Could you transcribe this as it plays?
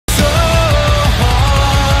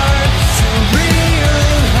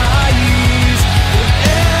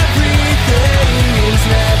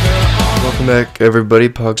back, everybody.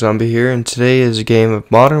 PogZombie here, and today is a game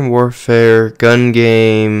of Modern Warfare gun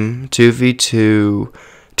game 2v2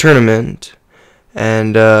 tournament.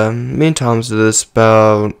 And me and Tom did this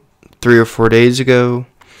about 3 or 4 days ago.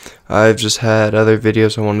 I've just had other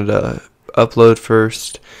videos I wanted to upload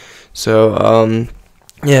first, so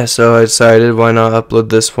yeah, so I decided why not upload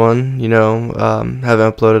this one. You know,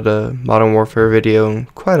 haven't uploaded a Modern Warfare video in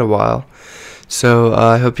quite a while. So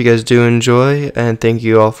I hope you guys do enjoy, and thank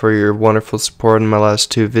you all for your wonderful support in my last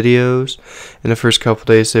 2 videos. In the first couple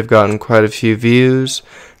days, they've gotten quite a few views.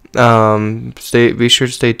 Be sure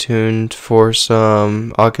to stay tuned for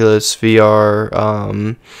some Oculus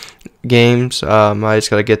VR games. I just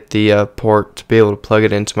gotta get the port to be able to plug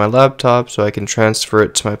it into my laptop so I can transfer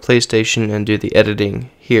it to my PlayStation and do the editing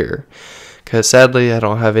here. Because sadly, I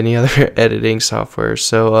don't have any other editing software.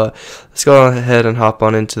 So let's go ahead and hop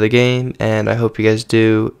on into the game, and I hope you guys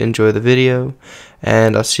do enjoy the video,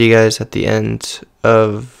 and I'll see you guys at the end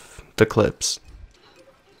of the clips.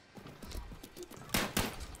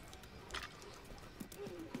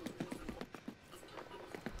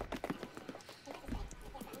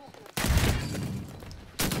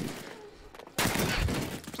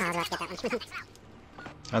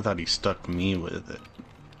 I thought he stuck me with it.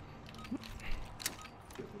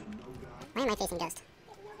 Why am I facing Ghost?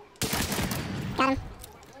 Got him.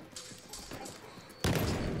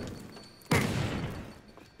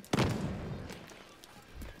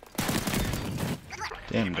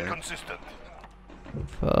 Damn, dude.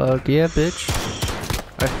 Fuck yeah, bitch.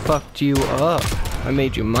 I fucked you up. I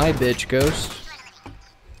made you my bitch, Ghost.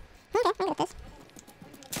 Okay, I'm good at this.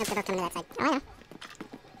 Let's go coming to that side. Oh, I know.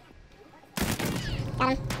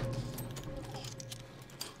 Got him.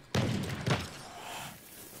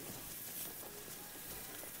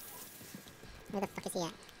 Where the fuck is he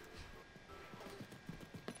at?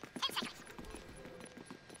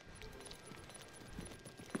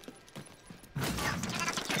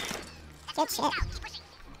 Good shit. I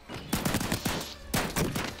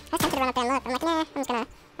was tempted to run up there and look. I'm like, nah, I'm just gonna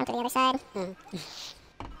run to the other side.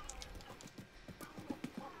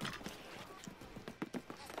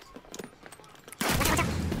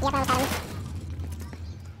 Yep, I almost had him.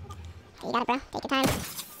 You got it, bro. Take your time.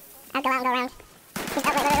 I'll go out and go around. He's,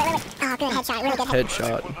 wait. Oh, good headshot. Really good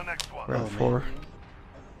Headshot. Round 4.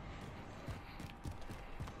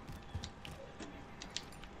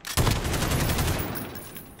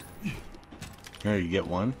 Here, you get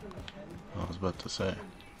one? I was about to say.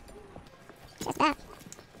 Just that.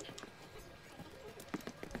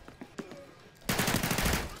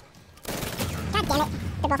 God damn it.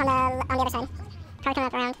 They're both on the other side. Probably coming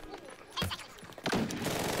up around.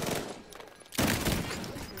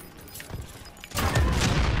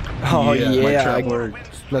 Oh yeah, my trap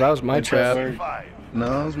worked. No, that was my trap. No,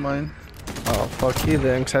 that was mine. Oh fuck you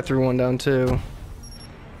then, 'cause I threw one down too.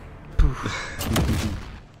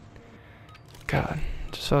 God,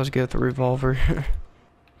 just always get the revolver.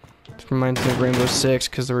 It reminds me of Rainbow Six,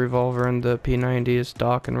 because the revolver and the P90 is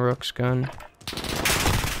Doc and Rook's gun.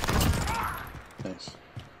 Nice.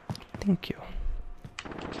 Thank you.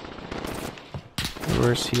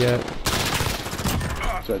 Where's he at?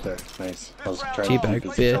 It's right there. Nice. I was trying Teabag, to keep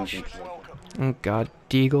his bitch. attention. Oh god,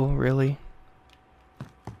 Deagle, really?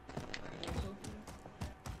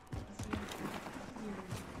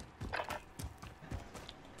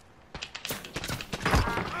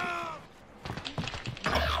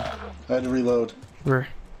 I had to reload. Where?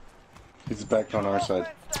 He's back on our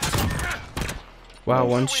side. Wow,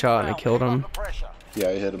 Nice. one shot and I killed him. Yeah,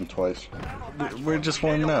 I hit him twice. We're just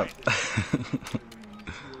warming up.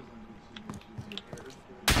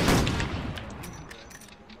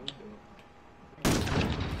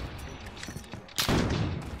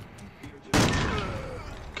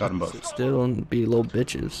 Got them both. Still be little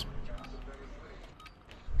bitches.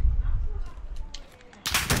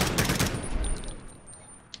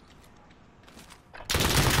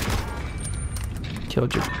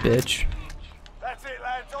 Killed your bitch. That's it,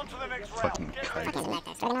 lads. On to the next round. Fucking kite. Okay, back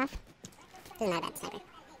there. Starting off. This is not a bad sniper.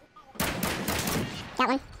 Got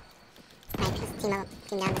one. Alright, let's team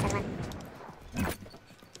down this other one.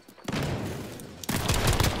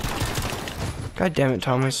 God damn it,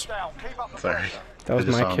 Thomas. Keep up the Sorry. That was I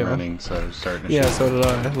just my saw him kill. running, so I was starting to Yeah, shoot. so did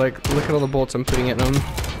I. Like, look at all the bolts I'm putting in them.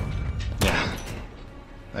 Yeah.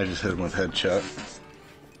 I just hit him with headshot.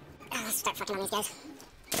 Oh, let's start fucking on these guys.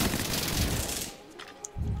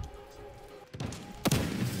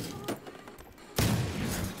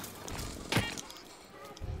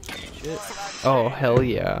 Oh, hell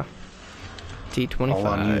yeah. All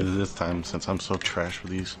on you T25. this time, since I'm so trash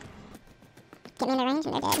with these. Get me in the range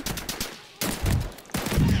and they're dead.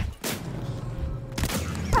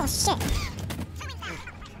 Oh shit!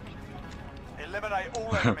 Eliminate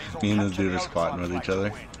all enemies or Me and this capture dude the are spotting overtime with each flag other.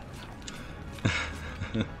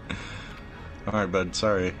 to win. Alright, bud,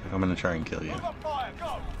 sorry. I'm gonna try and kill you. Move up fire,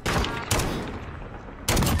 go.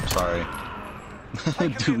 Sorry.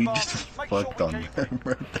 Taking Dude, we the just advantage. Make sure fucked we on keep them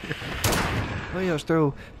right there. Well, let's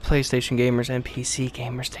throw PlayStation gamers and PC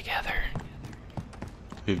gamers together.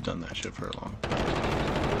 We've done that shit for a long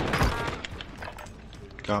time.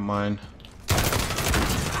 Got mine.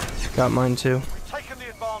 Got mine too. We've taken the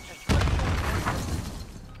advantage.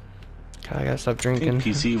 God, I gotta stop I drinking.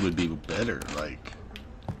 think PC would be better, like.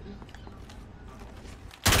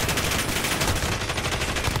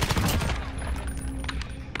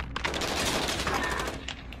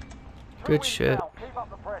 Good shit. Keep up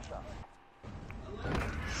the pressure.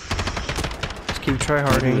 Just keep try Maybe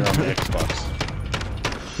harding. they're on the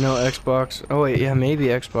Xbox. No Xbox. Oh wait, yeah, maybe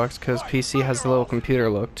Xbox because PC has the little computer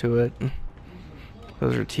look to it.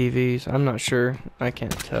 Those are TVs. I'm not sure. I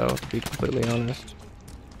can't tell, to be completely honest.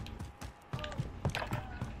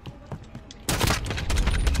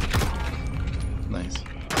 Nice.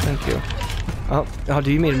 Thank you. Oh, dude,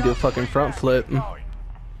 you made him do a fucking front flip.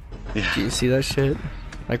 Yeah. Do you see that shit?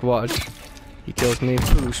 Like, watch. He kills me.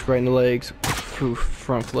 Poosh, right in the legs. Poof,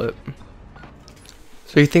 front flip.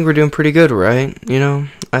 So you think we're doing pretty good, right? You know,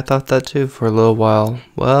 I thought that too for a little while.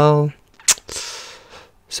 Well,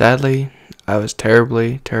 sadly, I was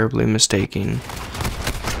terribly, terribly mistaken.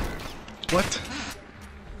 What?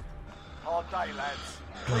 Hard day, lads.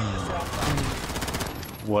 Clean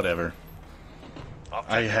yourself up. Whatever.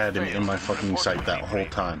 I had him in my fucking sight that whole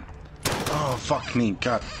time. Oh, fuck me.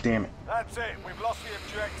 God damn it. That's it. We've lost the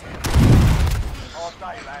objective. Hard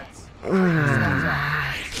day, lads.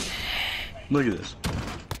 Look at this.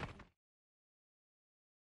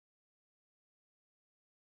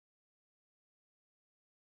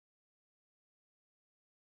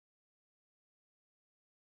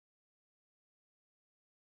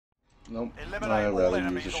 Nope. Eliminate I'd all rather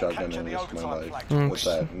enemies use a or shotgun capture and the risk my overtime life flag. with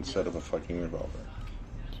that instead of a fucking revolver.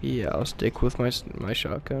 Yeah, I'll stick with my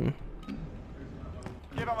shotgun.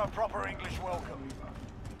 Give them a proper English welcome.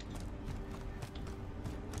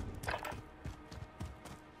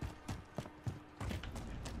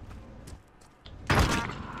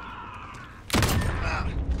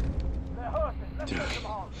 Dude.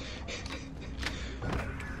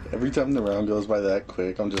 Every time the round goes by that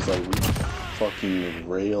quick, I'm just like, we fucking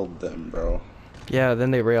railed them, bro. Yeah,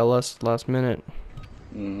 then they rail us last minute.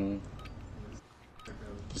 Mm-hmm.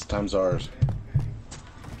 This time's ours.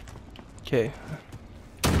 Okay.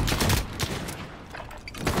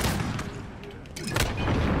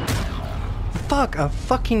 Fuck, a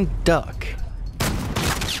fucking duck.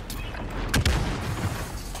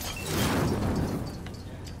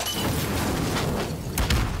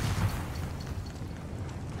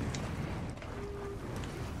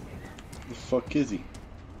 The fuck is he?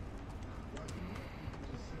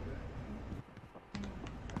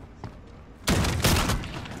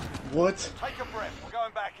 What? Take a breath. We're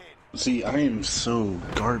going back in. See, I am so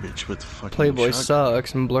garbage with fucking Playboy shotgun.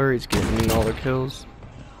 sucks and Blurry's getting all the kills.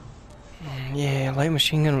 Yeah, light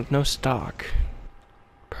machine gun with no stock.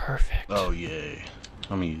 Perfect. Oh, yay.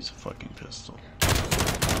 I'm gonna use a fucking pistol.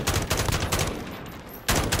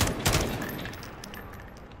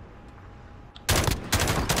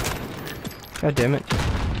 God damn it.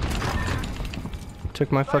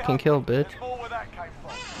 Took my fucking kill, bitch. There's more where that came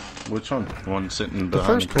from. Which one? The one sitting The behind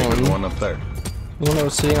first the crate or the one. one up there? The one I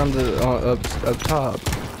was sitting on the up top.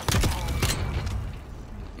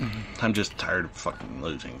 I'm just tired of fucking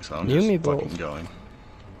losing, so I'm You and me just fucking both. going.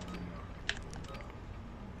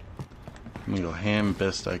 I'm gonna go ham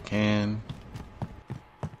best I can.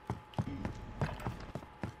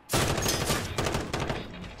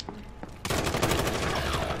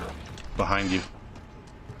 Behind you.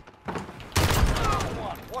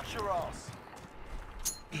 Watch your ass.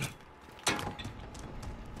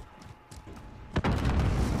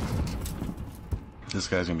 This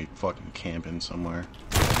guy's gonna be fucking camping somewhere.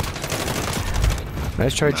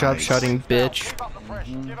 Nice try job Nice. shotting, bitch. Keep up the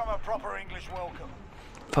pressure. Give them a proper English welcome.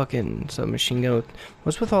 Fucking submachine gun.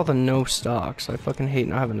 What's with all the no stocks? I fucking hate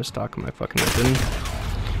not having a stock in my fucking weapon.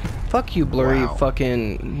 Fuck you, Blurry, you Wow.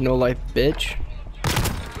 fucking no life bitch.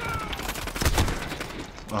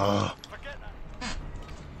 Forget that.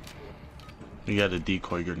 You got a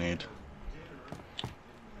decoy grenade.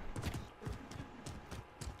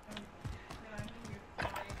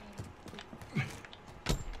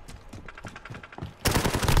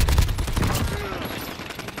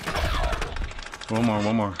 One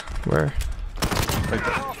more. Where? Right there.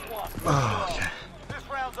 Last one. Oh, okay. This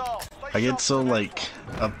round's off. Stay I get sharp so for the like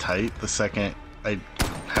uptight the second I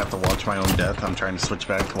have to watch my own death. I'm trying to switch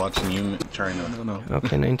back to watching you. Trying to. No.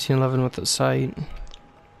 Okay, 1911 with the sight.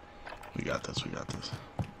 We got this. We got this.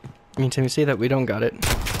 Anytime you say that, we don't got it.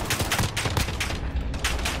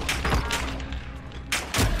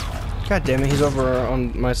 God damn it, he's over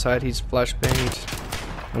on my side. He's flashbanged.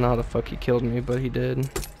 I don't know how the fuck he killed me, but he did.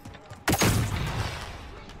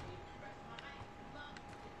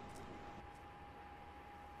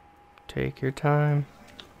 Take your time.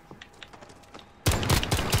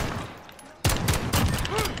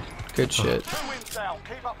 Good shit.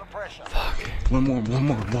 Fuck. One more.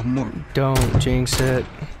 Don't jinx it.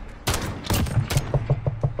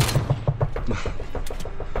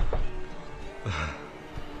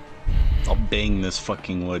 I'll bang this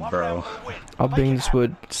fucking wood, bro. I'll bang this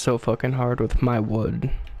wood so fucking hard with my wood.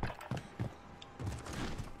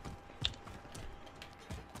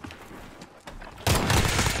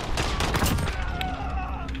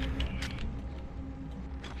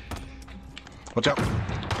 Watch out.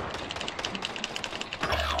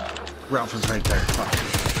 Ralph is right there. Fuck.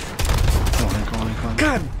 Go on.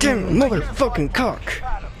 God damn it, motherfucking cock.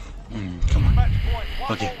 Come on.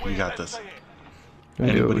 Okay, we got this.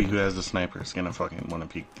 Anybody who has a sniper is gonna fucking wanna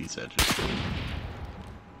peek these edges.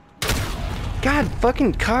 God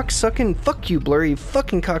fucking cocksucking. Fuck you, blurry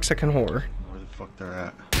fucking cocksucking whore. Where the fuck they're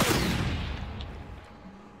at?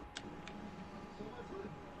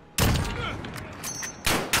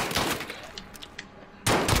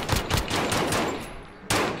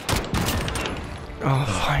 Oh,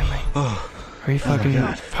 finally. Are you fucking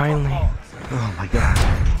finally? Oh my god.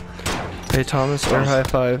 Hey Thomas, air high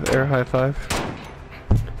five, air high five.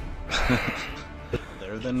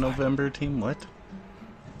 They're the November team? What?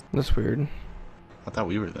 That's weird. I thought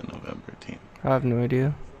we were the November team. I have no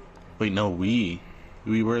idea. Wait, no, we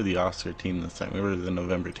were the Oscar team this time. We were the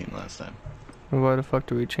November team last time. Why the fuck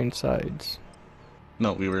do we change sides?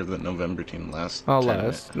 No, we were the November team last Oh,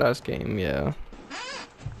 time. last game, yeah.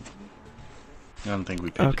 I don't think we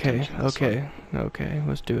paid attention this one. Okay,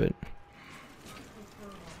 let's do it.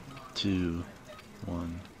 2,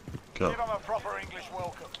 1, go. Give them a proper English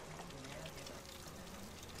welcome.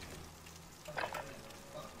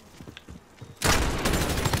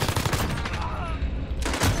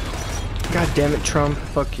 God damn it, Trump.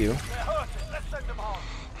 Fuck you. Let's send them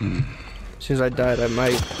home. As soon as I died, I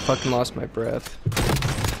might fucking lost my breath.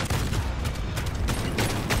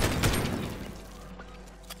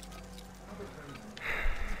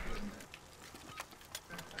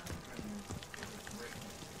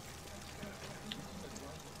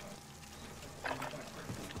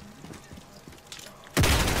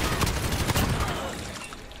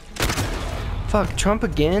 Fuck, Trump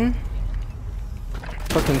again?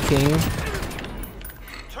 Fucking king.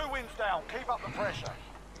 2 wins down. Keep up the pressure.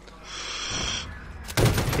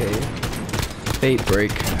 Okay. Vape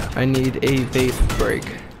break. I need a vape break.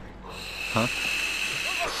 Huh?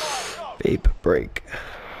 Vape break.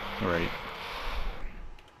 Right.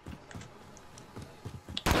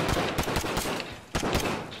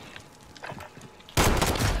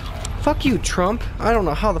 Fuck you, Trump. I don't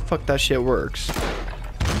know how the fuck that shit works.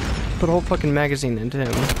 Put a whole fucking magazine into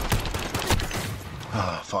him.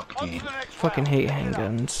 Oh, fuck me. Fucking hate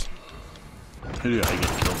handguns. Who did I get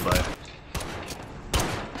killed by?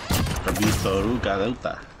 Rabito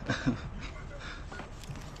Garota.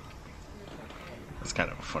 That's kind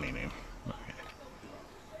of a funny name. Okay.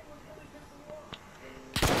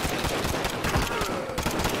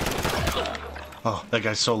 Oh, that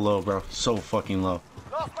guy's so low, bro. So fucking low.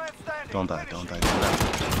 Last man standing. Don't die, don't die, don't die.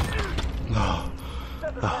 Oh.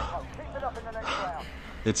 Oh. Keep it up in the next round.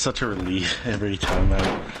 It's such a relief every time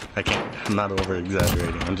I'm not over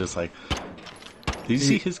exaggerating. I'm just like, did you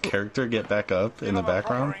see his character get back up in the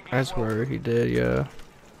background? I swear he did, yeah.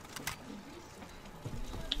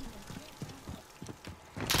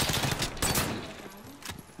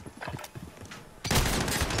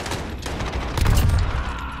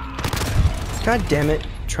 God damn it,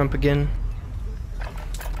 Trump again.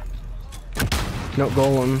 No,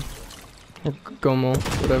 Golem. Or Gomo,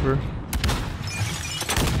 whatever.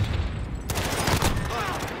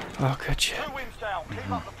 Oh, good shit. 2 wins down.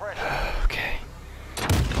 Keep up the pressure. Okay.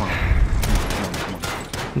 Come on.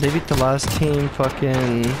 They beat the last team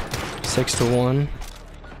fucking 6-1.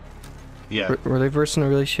 Yeah. Were they versing a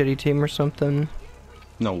really shitty team or something?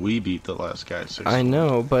 No, we beat the last guy 6. I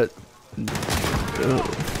know, but... Watch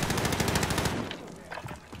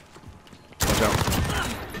out.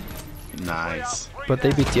 Nice. But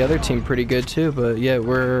they beat the other team pretty good too, but yeah,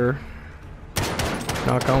 we're...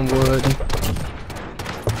 Knock on wood.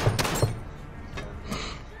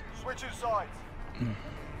 Switching sides.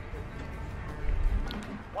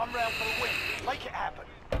 1 round for the win. Make it happen.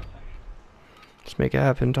 Let's make it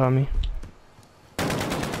happen, Tommy.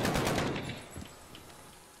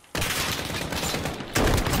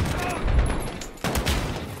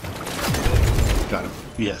 Got him.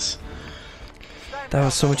 Yes. That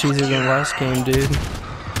was so much easier than last game, dude.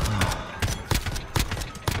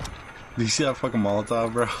 Do you see that fucking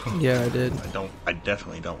Molotov, bro? Yeah, I did. I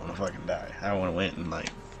definitely don't want to fucking die. I want to win, like.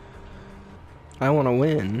 I want to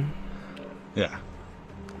win. Yeah.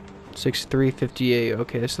 63-58.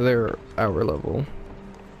 Okay, so they're our level.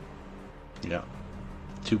 Yeah.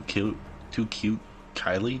 Too cute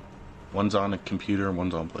Kylie. One's on a computer and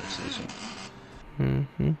one's on PlayStation.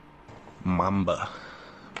 Mm-hmm. Mamba.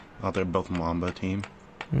 Oh, they're both Mamba team.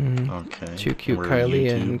 Mm-hmm. Okay. Too cute We're Kylie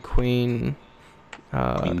YouTube. and Queen.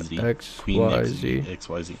 Queen Z. XYZ.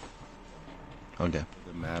 XYZ. Okay.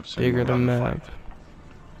 The maps are Bigger the map.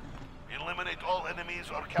 Eliminate all enemies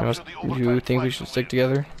or You know, capture the you overtime think we flight should to stick win.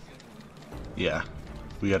 together? Yeah.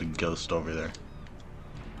 We got a ghost over there.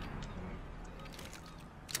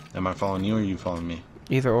 Am I following you or are you following me?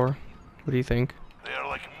 Either or. What do you think? They are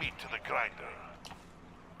like meat to the grinder.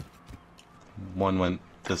 One went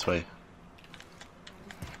this way.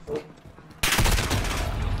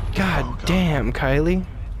 God damn, Kylie.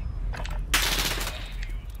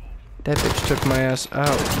 That bitch took my ass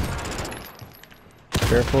out.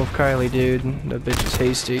 Careful of Kylie, dude. That bitch is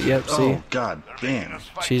hasty. Yep, see? Oh, god damn.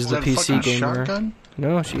 She's Is the that a PC fucking gamer. shotgun?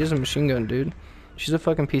 No, she is a machine gun, dude. She's a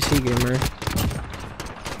fucking PC gamer.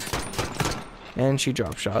 And she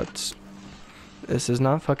drop shots. This is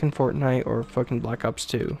not fucking Fortnite or fucking Black Ops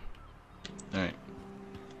 2. Alright.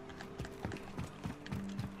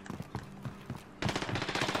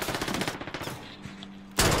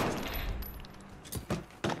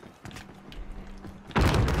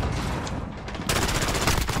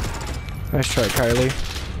 Nice try, Kylie.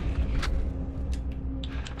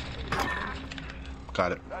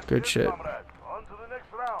 Got it. Good shit. Comrade, on to the next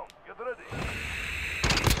round. Get ready.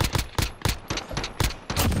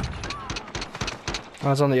 I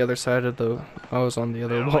was on the other side of the... I was on the They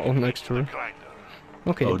other are like wall meat next to to the her. grinder.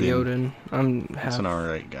 Okay, Odin. the Odin. I'm That's half... an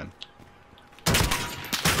alright gun.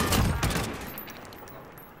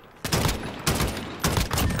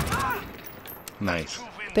 Nice.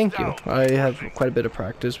 Thank you. I have quite a bit of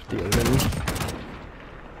practice with the Odin.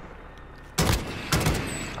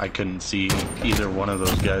 I couldn't see either one of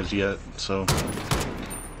those guys yet, so...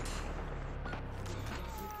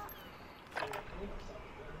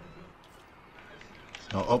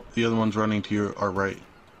 Oh, the other one's running to our right.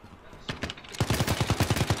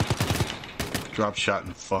 Drop shot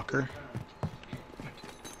and fucker.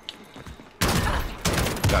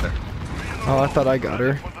 Got her. Oh, I thought I got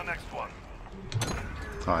her. For the next one.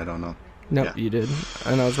 Oh, I don't know. Nope, Yeah. you did.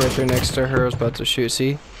 And I was right there next to her. I was about to shoot.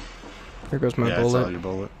 See? There goes my Yeah, I saw bullet. your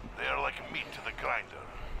bullet. They are like meat to the grinder.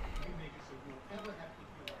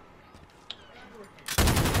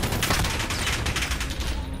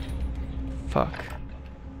 Fuck.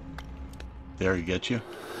 There, he get you?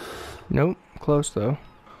 Nope. Close, though.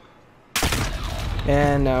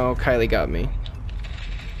 And now Kylie got me.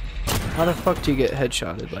 How the fuck do you get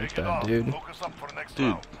headshotted like Shake it that, off. dude? Focus up for the next Dude,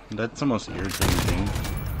 round. that's the most irritating thing.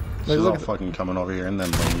 She's look all at- fucking coming over here and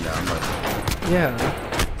then laying down, but...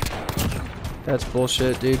 Yeah. That's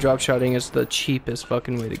bullshit, dude. Drop shotting is the cheapest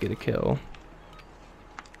fucking way to get a kill.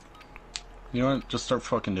 You know what? Just start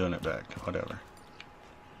fucking doing it back. Whatever.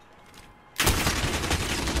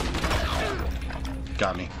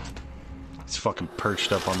 Got me. He's fucking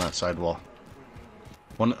perched up on that sidewall.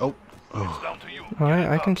 One, oh. Oh, Down to you. Alright,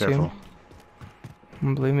 I can see careful.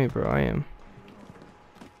 him. Believe me, bro, I am.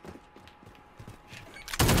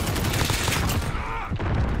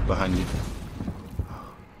 Behind you.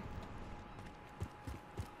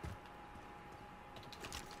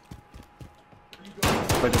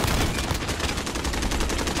 Right there.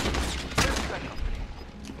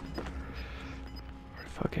 Where the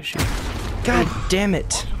fuck is she? God damn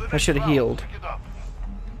it! I should have healed. Pick it up.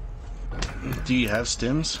 Do you have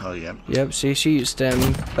stims? Oh, yeah. Yep, see, she used stem.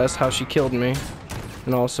 That's how she killed me.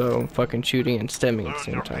 And also fucking shooting and stemming at the Earn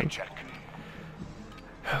same your time. paycheck.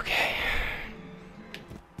 Okay.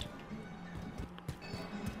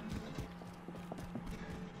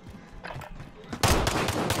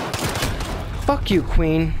 Fuck you,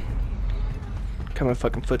 queen. God, my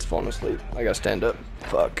fucking foot's falling asleep. I gotta stand up.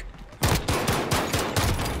 Fuck.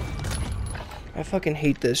 I fucking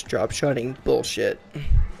hate this drop shotting bullshit.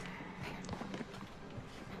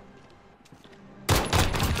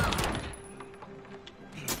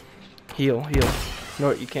 Heal, heal.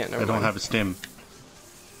 No, you can't. Never I don't mind. have a stim.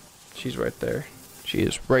 She's right there. She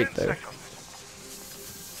is right 10 there. seconds.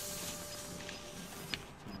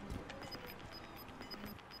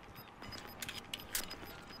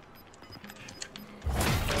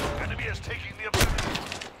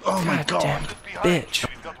 Oh my god. Bitch.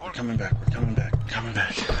 We're coming back. We're coming back. Coming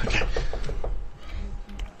back. Okay.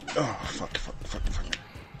 Oh, fuck.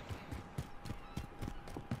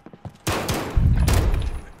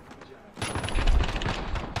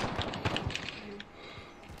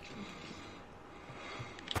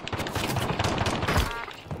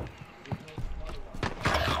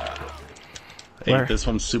 Hey, Where? this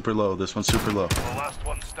one's super low. This one's super low. The last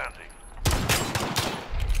one standing.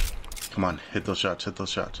 Come on, hit those shots. Hit those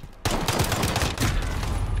shots.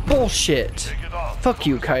 Bullshit. Take it off. Fuck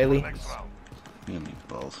you, Focus on the Kylie. next round. You and me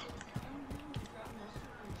both.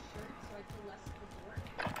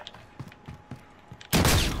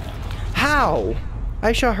 How?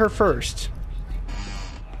 I shot her first.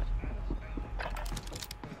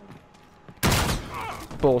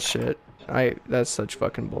 Bullshit. That's such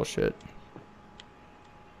fucking bullshit.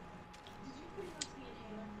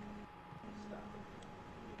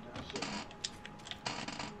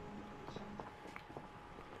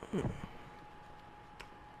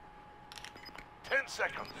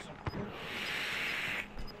 Seconds.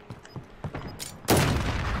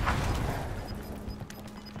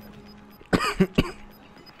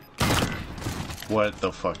 What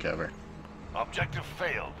the fuck ever. Objective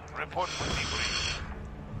failed. Report for debrief.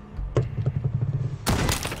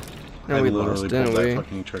 No, I we literally lost, pulled didn't that we?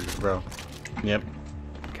 fucking trigger, bro. Yep.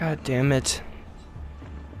 God damn it.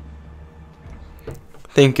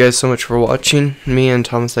 Thank you guys so much for watching. Me and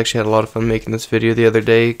Thomas actually had a lot of fun making this video the other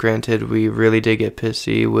day. Granted, we really did get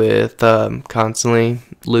pissy with constantly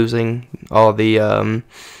losing all the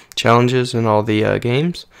challenges and all the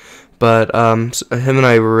games. But him and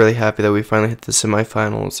I were really happy that we finally hit the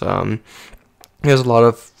semifinals. It was a lot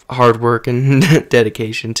of hard work and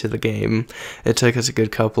dedication to the game. It took us a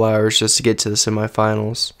good couple hours just to get to the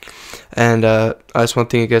semifinals. And I just want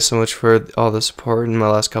to thank you guys so much for all the support in my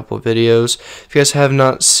last couple of videos. If you guys have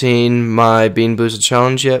not seen my Bean Boozled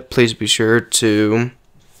challenge yet, please be sure to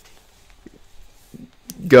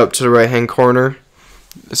go up to the right hand corner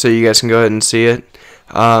so you guys can go ahead and see it.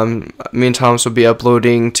 Me and Thomas will be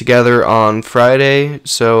uploading together on Friday,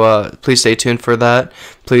 so please stay tuned for that.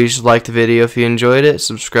 Please like the video if you enjoyed it,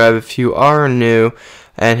 subscribe if you are new,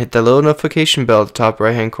 and hit that little notification bell at the top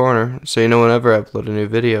right hand corner so you know whenever I upload a new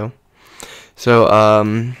video. So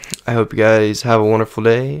I hope you guys have a wonderful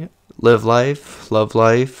day, live life, love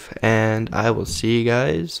life, and I will see you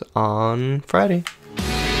guys on Friday.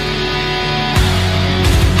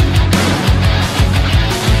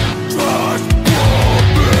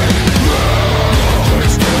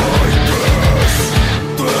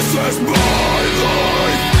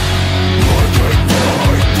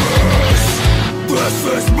 This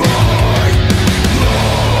is my